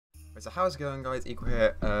So how's it going, guys? Equal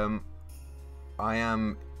here. I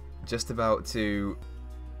am just about to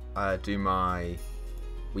do my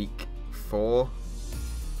week 4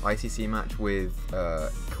 ICC match with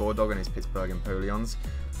Dog and his Pittsburgh Empoleons.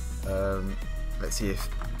 Let's see if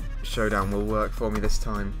Showdown will work for me this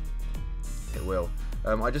time. It will.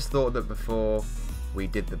 I just thought that before we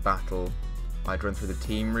did the battle, I'd run through the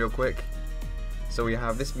team real quick. So we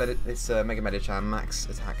have this Mega Medicham, max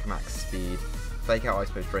attack, max speed, Fake Out, Ice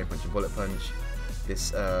Punch, Drain Punch and Bullet Punch.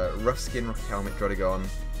 This Rough Skin, Rocky Helmet, Drodagon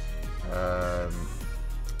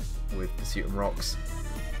with Pursuit and Rocks.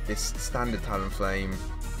 This standard Talonflame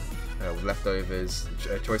with Leftovers,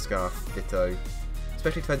 Choice Scarf, Ditto.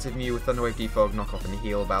 Especially defensive Mew with Thunderwave, Defog, Knockoff and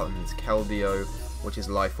Heal Belt, and it's Keldeo, which is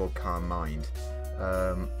Life Orb, Calm Mind.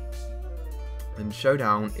 And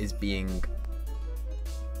Showdown is being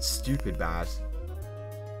stupid bad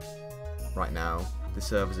right now. The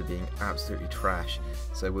servers are being absolutely trash,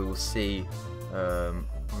 so we will see what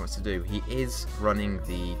he wants to do. He is running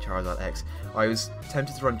the Charizard X. I was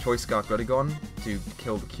tempted to run Choice Scarf Drodagon to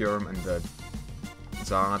kill the Kyurem and the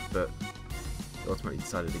Zard, but ultimately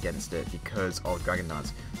decided against it because of Dragon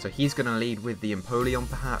Dance. So he's going to lead with the Empoleon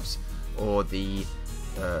perhaps, or the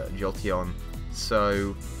Jolteon.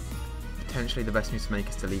 So potentially the best move to make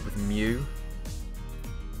is to lead with Mew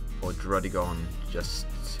or Drodagon just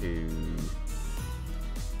to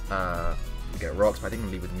get rocks, but I think I'm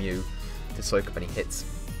going to lead with Mew to soak up any hits.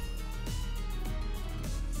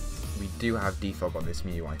 We do have Defog on this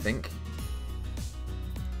Mew, I think.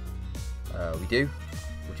 We do,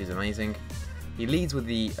 which is amazing. He leads with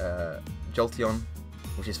the Jolteon,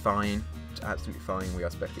 which is fine. It's absolutely fine. We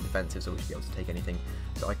are specially defensive, so we should be able to take anything.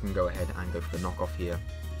 So I can go ahead and go for the knockoff here,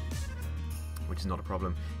 which is not a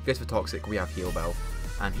problem. He goes for Toxic, we have Heal Bell,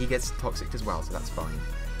 and he gets Toxic as well, so that's fine.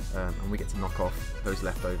 And we get to knock off those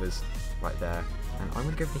Leftovers right there. And I'm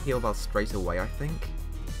going to go for the Heal Bell straight away, I think.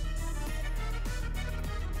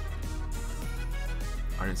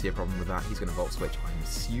 I don't see a problem with that. He's going to Volt Switch, I'm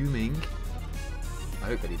assuming. I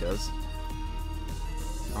hope that he does.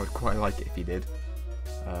 I would quite like it if he did.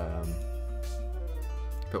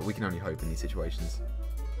 But we can only hope in these situations.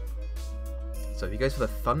 So if he goes for the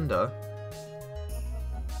Thunder,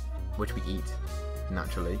 which we eat,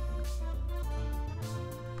 naturally.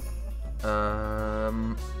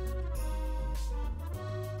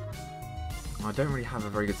 I don't really have a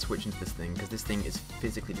very good switch into this thing, because this thing is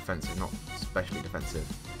physically defensive, not specially defensive.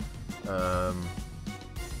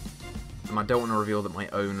 And I don't want to reveal that my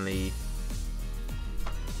only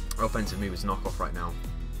offensive move is Knockoff right now.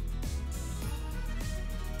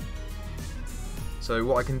 So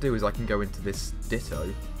what I can do is I can go into this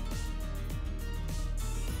Ditto,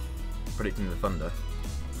 predicting the Thunder,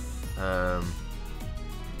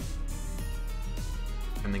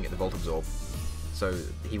 and then get the Volt Absorb, so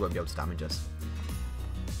he won't be able to damage us.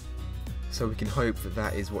 So we can hope that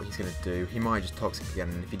that is what he's going to do. He might just Toxic again,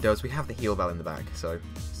 and if he does, we have the Heal Bell in the bag, so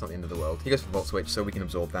it's not the end of the world. He goes for Volt Switch, so we can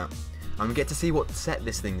absorb that. And we get to see what set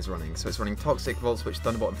this thing is running. So it's running Toxic, Volt Switch,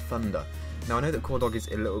 Thunderbolt, and Thunder. Now I know that Dog is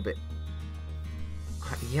a little bit...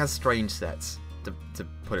 he has strange sets, to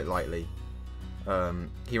put it lightly.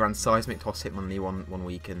 He ran Seismic, Toss Hitmonlee one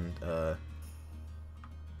week, and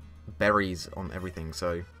Berries on everything,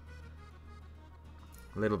 so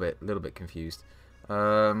a little bit confused.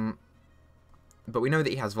 But we know that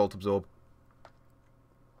he has Volt Absorb.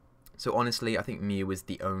 So honestly, I think Mew is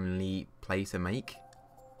the only play to make.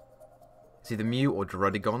 It's either Mew or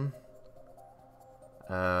Drodagon.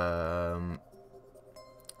 But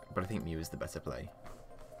I think Mew is the better play.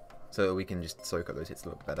 So we can just soak up those hits a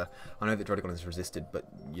little better. I know that Drodagon is resisted, but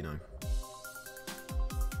you know.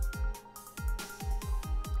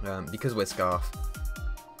 Because we're Scarf,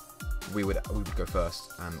 we would go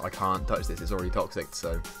first, and I can't touch this, it's already Toxic,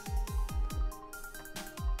 so...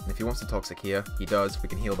 And if he wants to Toxic here, he does, we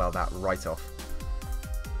can Heal Bell that right off.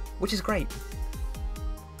 Which is great!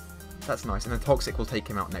 That's nice, and then Toxic will take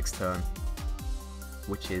him out next turn,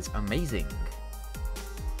 which is amazing!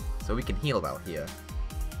 So we can Heal Bell here.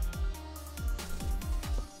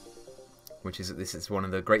 This is one of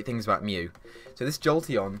the great things about Mew. So this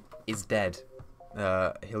Jolteon is dead.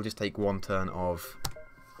 He'll just take one turn of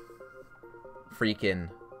freaking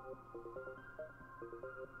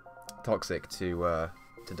Toxic to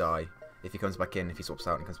die if he comes back in, if he swaps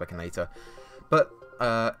out and comes back in later. But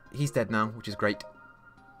he's dead now, which is great.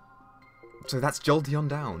 So that's Jolteon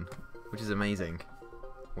down, which is amazing,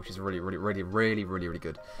 which is really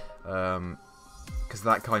good. Because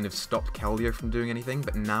that kind of stopped Keldeo from doing anything,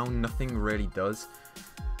 but now nothing really does,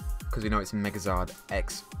 because we know it's Megazard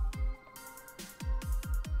X.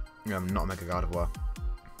 Not Mega Gardevoir.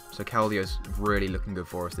 So Caldio's really looking good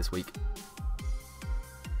for us this week.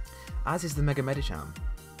 As is the Mega Medicham.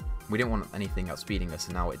 We didn't want anything outspeeding us,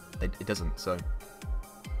 and now it doesn't, so...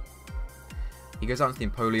 He goes out into the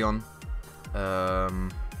Empoleon.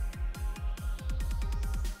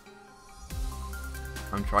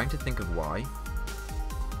 I'm trying to think of why.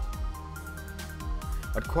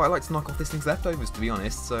 I'd quite like to knock off this thing's leftovers, to be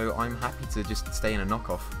honest, so I'm happy to just stay in a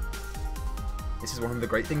knockoff. This is one of the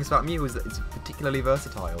great things about Mew, is that it's particularly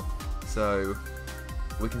versatile. So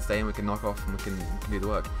we can stay and we can knock off and we can do the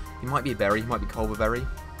work. He might be a berry, he might be Culver Berry,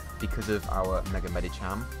 because of our Mega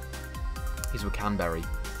Medicham. He's Rakan Berry.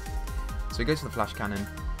 So he goes for the Flash Cannon,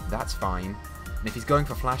 that's fine. And if he's going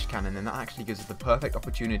for Flash Cannon, then that actually gives us the perfect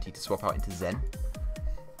opportunity to swap out into Zen.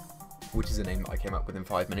 Which is a name that I came up with in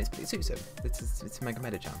 5 minutes, but it suits him. It's a Mega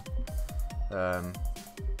Medicham.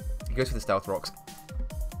 He goes for the Stealth Rocks.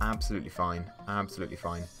 Absolutely fine. Absolutely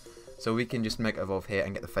fine. So we can just Mega Evolve here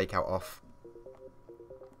and get the Fake Out off.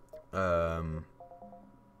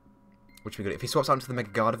 Which we got. If he swaps out into the Mega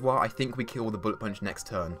Gardevoir, I think we kill the Bullet Punch next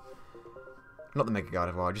turn. Not the Mega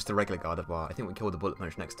Gardevoir, just the regular Gardevoir. I think we kill the Bullet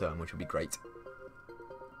Punch next turn, which would be great.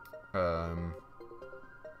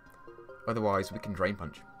 Otherwise, we can Drain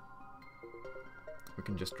Punch. We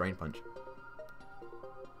can just Drain Punch.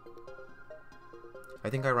 I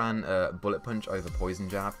think I ran Bullet Punch over Poison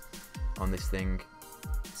Jab on this thing,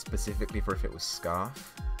 specifically for if it was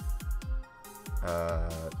Scarf.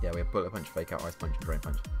 Yeah, we have Bullet Punch, Fake Out, Ice Punch, and Drain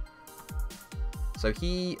Punch. So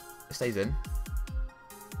he stays in.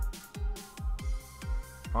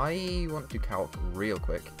 I want to calc real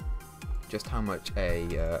quick just how much a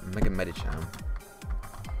Mega Medicham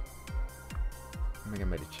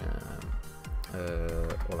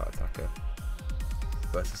all-out attacker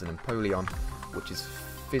versus an Empoleon, which is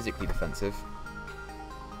physically defensive.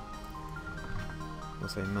 We'll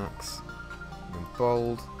say max and then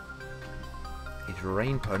bold. A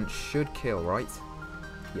Drain Punch should kill, right?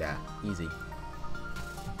 Yeah, easy.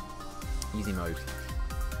 Easy mode.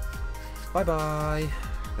 Bye bye.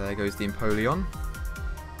 There goes the Empoleon.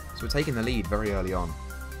 So we're taking the lead very early on,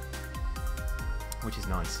 which is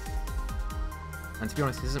nice. And to be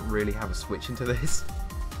honest, he doesn't really have a switch into this.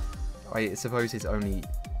 I suppose his only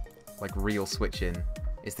like real switch in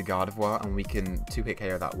is the Gardevoir, and we can 2-hit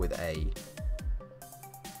KO that with a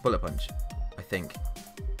Bullet Punch, I think.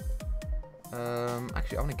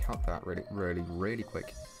 Actually, I want to count that really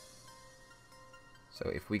quick. So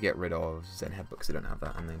if we get rid of Zen Headbutt, because I don't have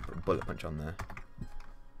that, and then put a Bullet Punch on there,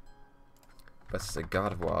 versus a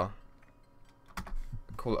Gardevoir,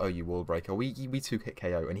 call it OU Wall Breaker. We 2-hit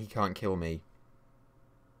KO, and he can't kill me.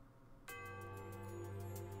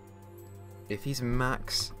 If he's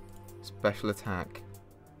max special attack,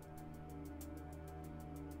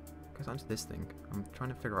 goes on to this thing. I'm trying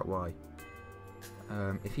to figure out why.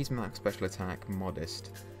 If he's max special attack,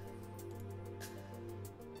 modest.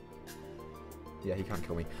 Yeah, he can't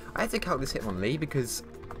kill me. I had to count this Hitmonlee because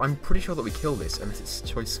I'm pretty sure that we kill this unless it's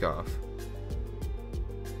Choice Scarf.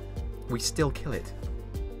 We still kill it.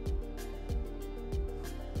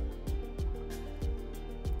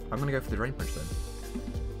 I'm gonna go for the Drain Punch then.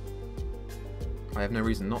 I have no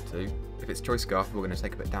reason not to. If it's Choice Scarf, we're gonna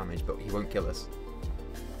take a bit of damage, but he won't kill us.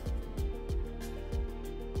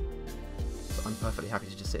 So I'm perfectly happy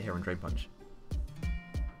to just sit here and Drain Punch.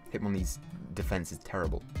 Hitmonlee's defense is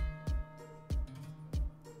terrible.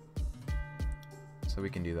 So we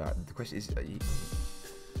can do that. The question is,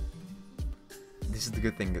 this is the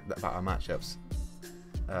good thing about our matchups.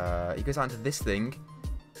 He goes out into this thing,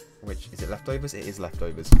 which, is it leftovers? It is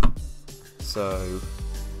leftovers. So,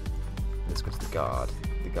 let's go to the guard.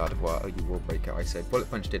 The Gardevoir, OU Wall Breaker. I said Bullet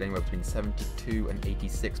Punch did anywhere between 72 and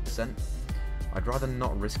 86%. I'd rather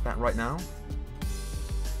not risk that right now.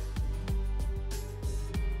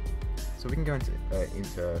 So we can go into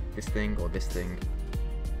this thing or this thing.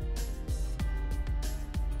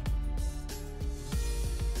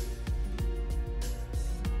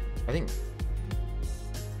 I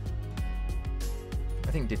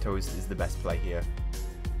think Ditto is the best play here.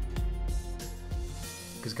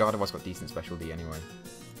 Because Gardevoir's got decent Special D anyway.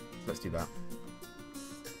 So let's do that.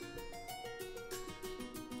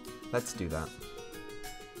 Let's do that.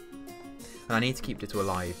 And I need to keep Ditto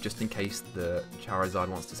alive just in case the Charizard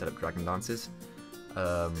wants to set up Dragon Dances.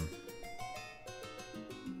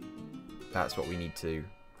 That's what we need to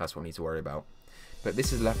worry about. But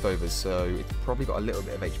this is leftovers, so it's probably got a little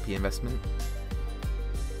bit of HP investment.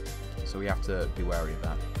 So we have to be wary of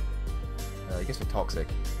that. I guess we're Toxic.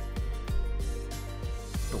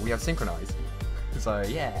 But we have Synchronize. So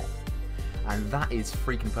yeah. And that is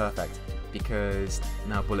freaking perfect. Because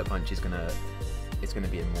now Bullet Punch is going to it's going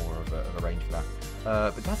to be in more of a range for that.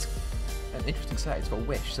 But that's an interesting set. It's got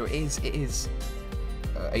Wish, so it is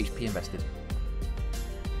HP invested,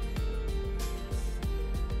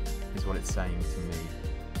 is what it's saying to me.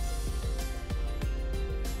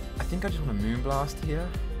 I think I just want a Moonblast here.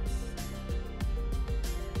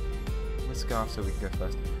 With Scarf so we can go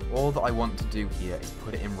first. All that I want to do here is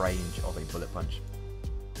put it in range of a Bullet Punch.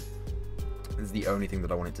 This is the only thing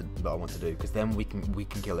that I want to do, because then we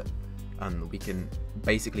can kill it, and we can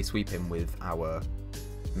basically sweep him with our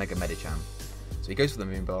Mega Medicham. So he goes for the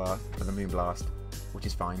Moonblast, which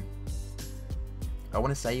is fine. I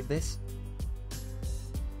want to save this.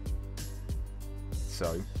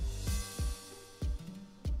 So,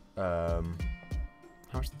 how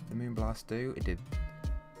much did the Moonblast do? It did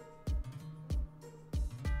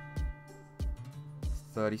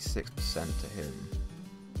 36% to him.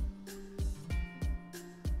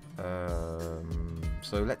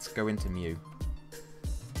 So let's go into Mew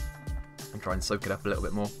and try and soak it up a little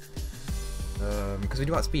bit more. Because we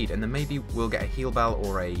do outspeed, and then maybe we'll get a Heal Bell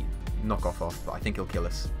or a knockoff off, but I think he'll kill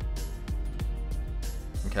us.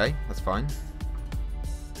 Okay, that's fine.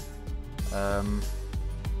 I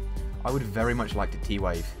would very much like to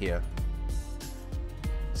T-Wave here,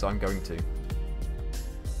 so I'm going to.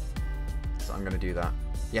 So I'm going to do that.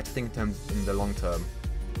 You have to think in the long term.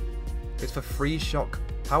 It's for Freeze Shock.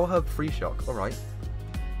 Power Hub Freeze Shock, alright.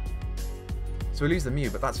 So we lose the Mew,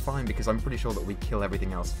 but that's fine because I'm pretty sure that we kill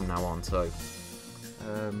everything else from now on, so...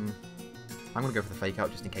 I'm going to go for the Fake Out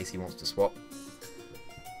just in case he wants to swap.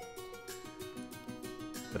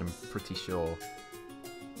 But I'm pretty sure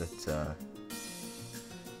that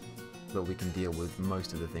that we can deal with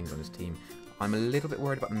most of the things on his team. I'm a little bit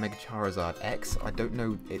worried about the Mega Charizard X. I don't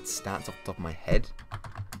know its stats off the top of my head.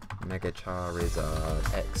 Mega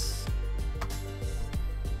Charizard X.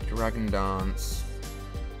 Dragon Dance.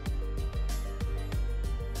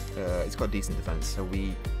 It's got decent defense, so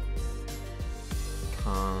we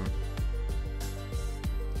can't...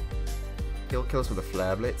 He'll kill us with a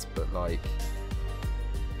Flare Blitz, but like...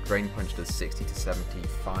 Drain Punch does 60 to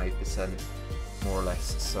 75%, more or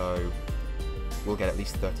less, so we'll get at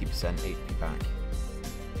least 30% HP back.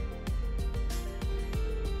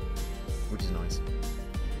 Which is nice.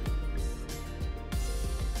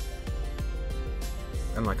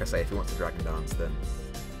 And like I say, if he wants to Dragon Dance, then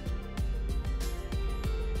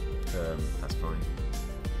that's fine.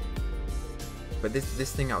 But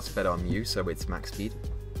this thing outsped our Mew, so it's max speed.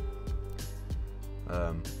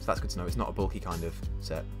 So that's good to know. It's not a bulky kind of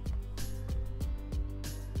set.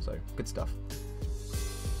 So, good stuff.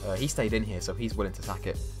 He stayed in here, so he's willing to sack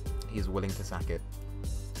it. He's willing to sack it.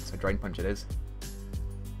 So Drain Punch it is.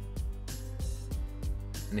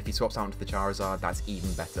 And if he swaps out into the Charizard, that's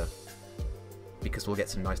even better. Because we'll get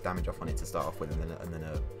some nice damage off on it to start off with, and then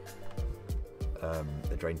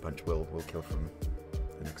the Drain Punch will kill from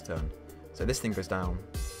the next turn. So this thing goes down.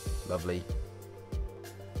 Lovely.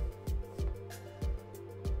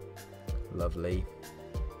 Lovely.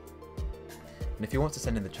 And if he wants to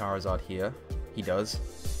send in the Charizard here, he does.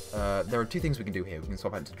 There are two things we can do here. We can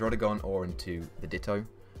swap out into Drodagon or into the Ditto.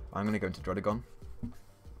 I'm going to go into Drodagon.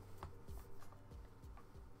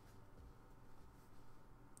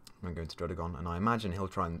 I'm going to go into Drodagon, and I imagine he'll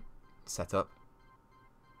try and set up.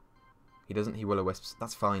 He doesn't, he Will-O-Wisps.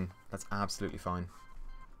 That's fine. That's absolutely fine.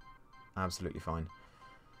 Absolutely fine.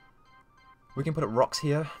 We can put up Rocks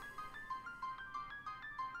here,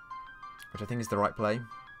 which I think is the right play,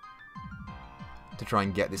 to try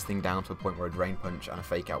and get this thing down to a point where a Drain Punch and a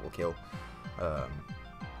Fake Out will kill.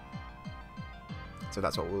 So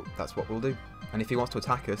that's what we'll do. And if he wants to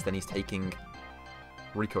attack us, then he's taking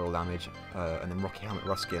recoil damage, and then Rocky Helmet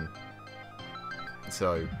Ruskin.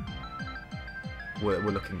 So we're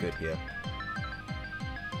looking good here.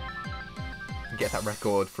 Get that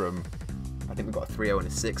record from, I think we've got a 3-0 and a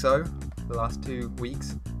 6-0 the last 2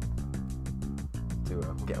 weeks.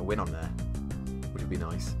 To get a win on there, which would be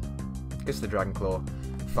nice. Goes to the Dragon Claw,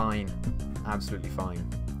 fine, absolutely fine.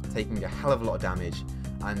 Taking a hell of a lot of damage,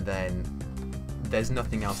 and then there's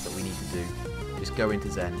nothing else that we need to do. Just go into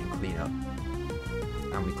Zen and clean up.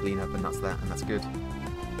 And we clean up, and that's that, and that's good.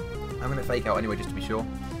 I'm going to Fake Out anyway, just to be sure.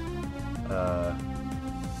 But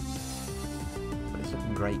it's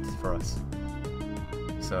looking great for us.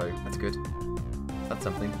 So, that's good. That's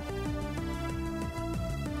something.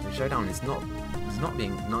 The Showdown is not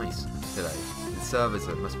being nice today. The servers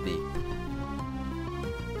must be,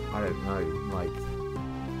 I don't know, like,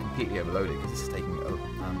 completely overloaded, because this is taking,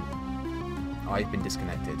 I've been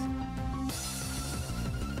disconnected.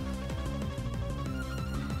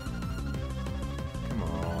 Come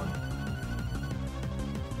on.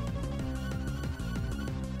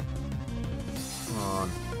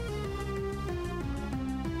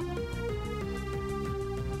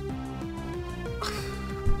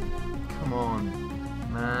 come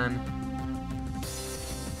on, man.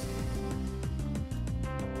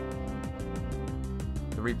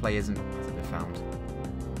 The replay hasn't been found.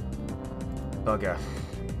 Bugger.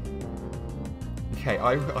 Okay,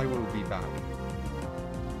 I will be back.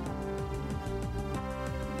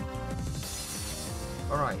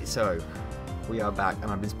 Alright, so we are back,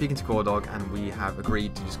 and I've been speaking to Dog, and we have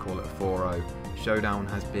agreed to just call it a 4-0. Showdown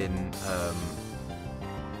has been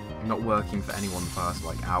not working for anyone the past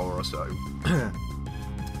like hour or so.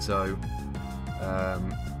 So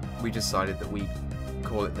we decided that we'd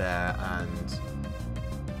call it there and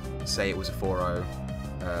say it was a 4-0,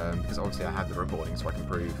 because obviously I have the recording, so I can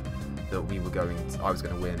prove that I was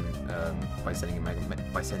going to win by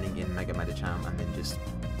sending in Mega Medicham and then just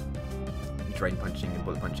drain punching and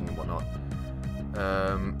bullet punching and whatnot.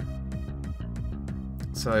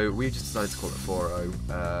 So we just decided to call it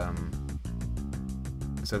 4-0.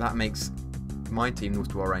 So that makes my team,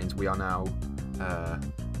 Worcester Walreins, we are now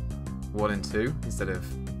 1-2 instead of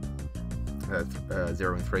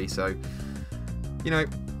 0-3. So, you know,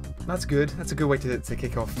 that's good. That's a good way to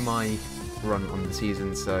kick off my run on the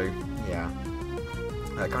season. So yeah,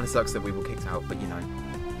 it kind of sucks that we were kicked out, but you know,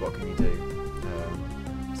 what can you do?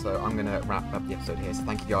 So I'm going to wrap up the episode here. So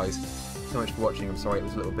thank you guys so much for watching. I'm sorry it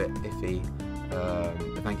was a little bit iffy.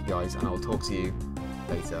 But thank you guys, and I'll talk to you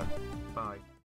later.